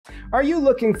Are you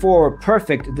looking for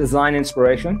perfect design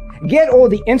inspiration? Get all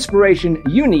the inspiration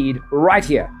you need right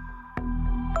here.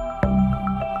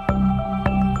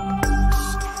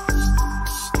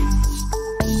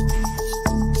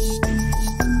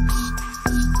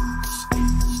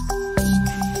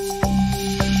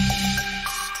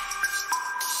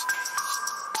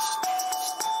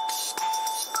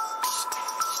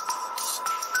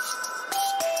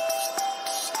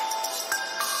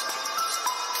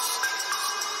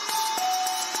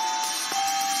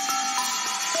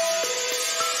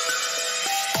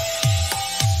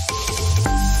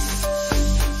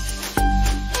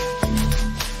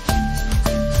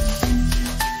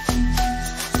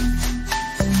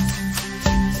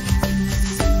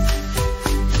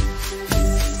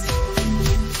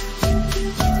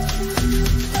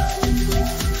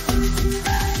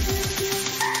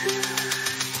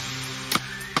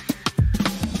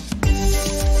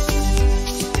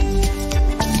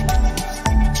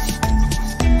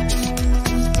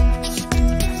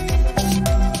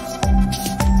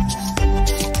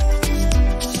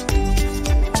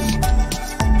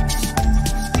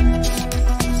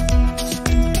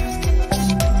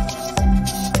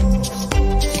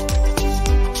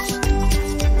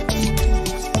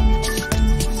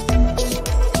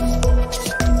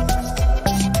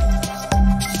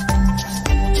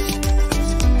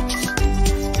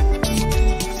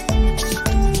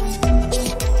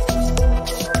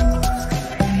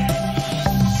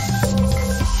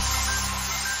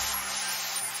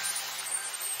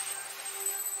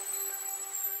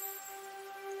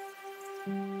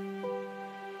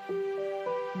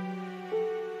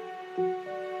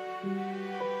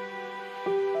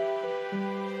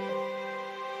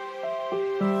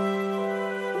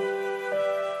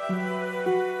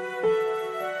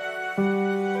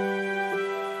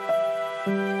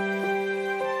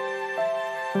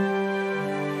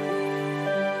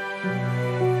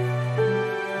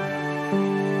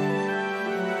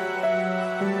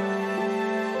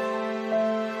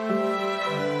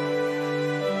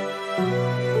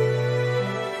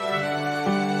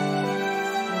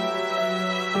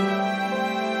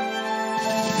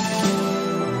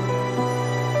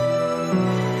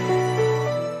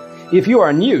 If you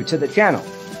are new to the channel,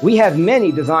 we have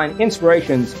many design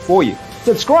inspirations for you.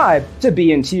 Subscribe to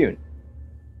be in tune.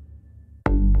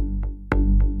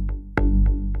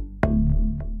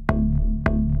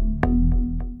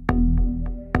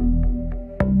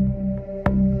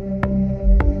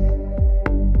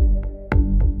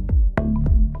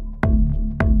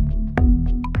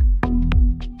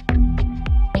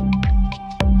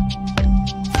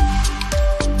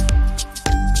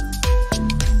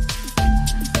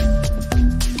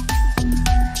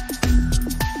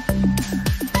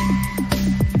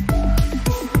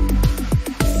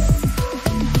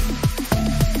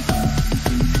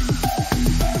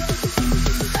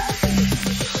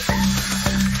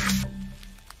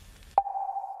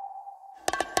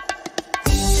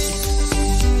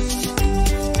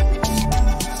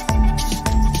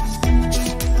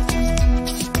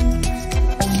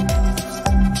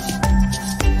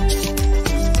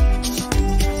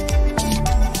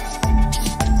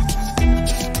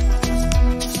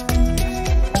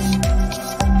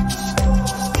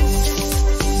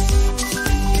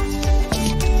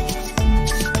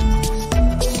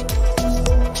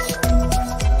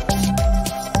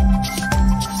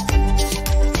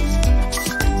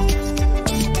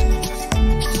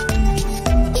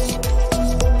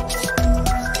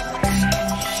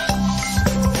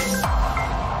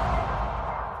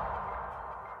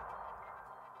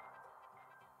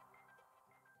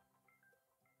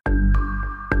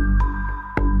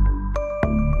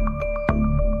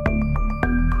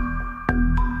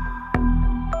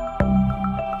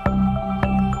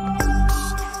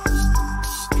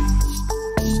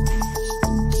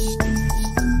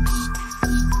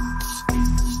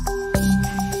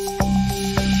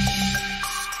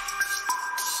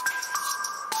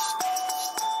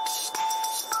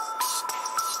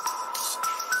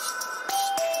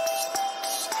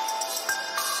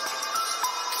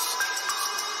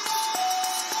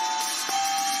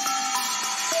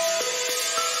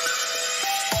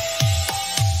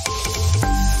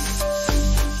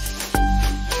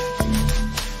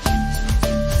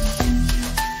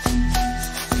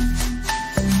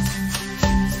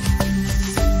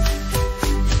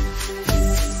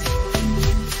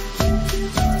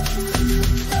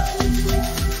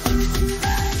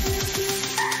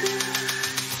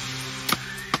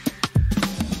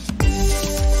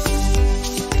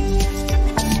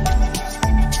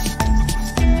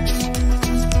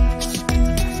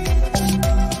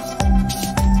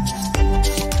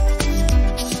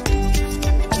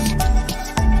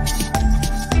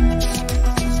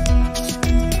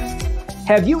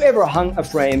 Have you ever hung a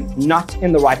frame not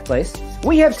in the right place?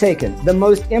 We have taken the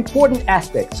most important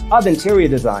aspects of interior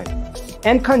design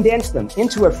and condensed them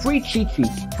into a free cheat sheet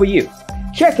for you.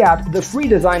 Check out the free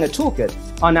designer toolkit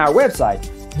on our website,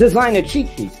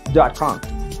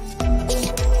 designercheatsheet.com.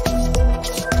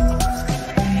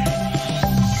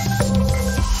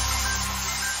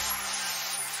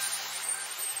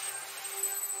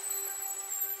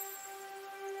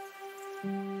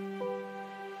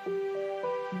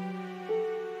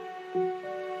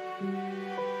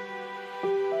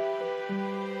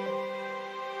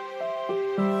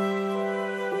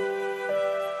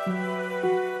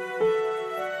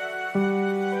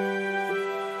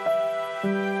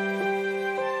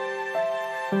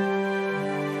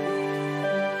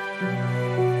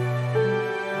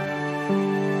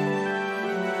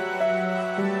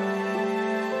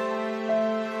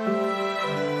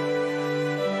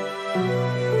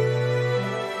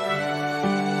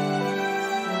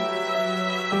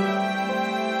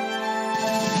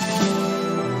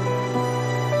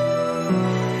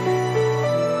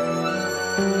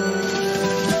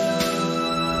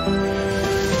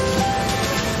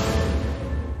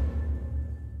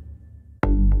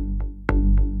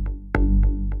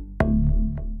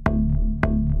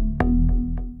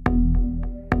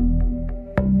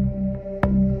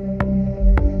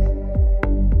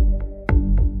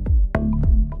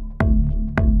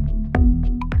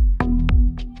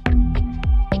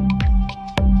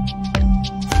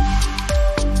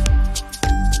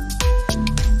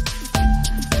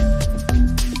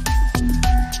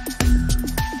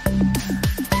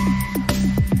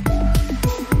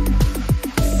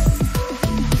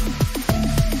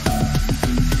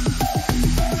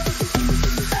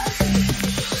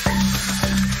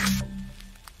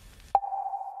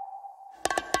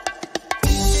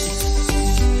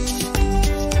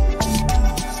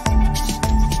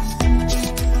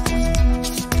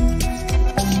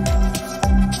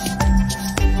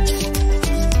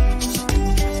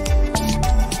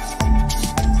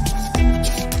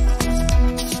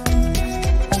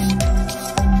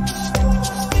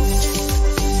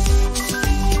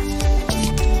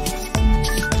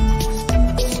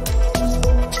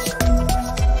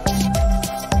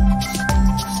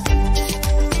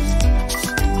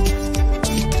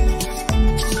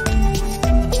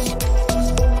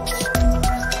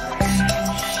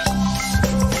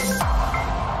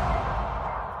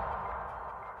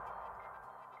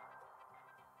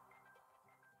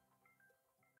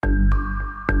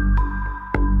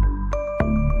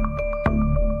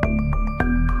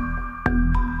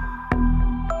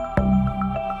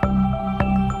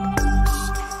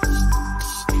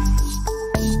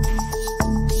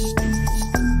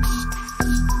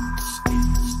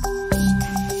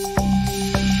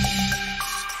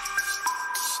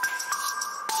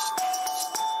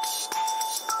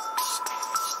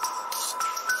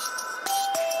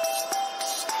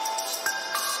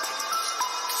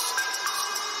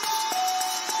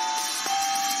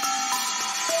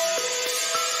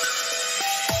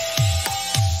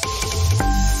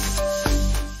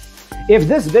 If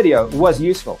this video was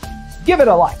useful, give it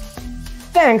a like.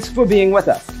 Thanks for being with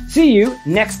us. See you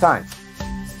next time.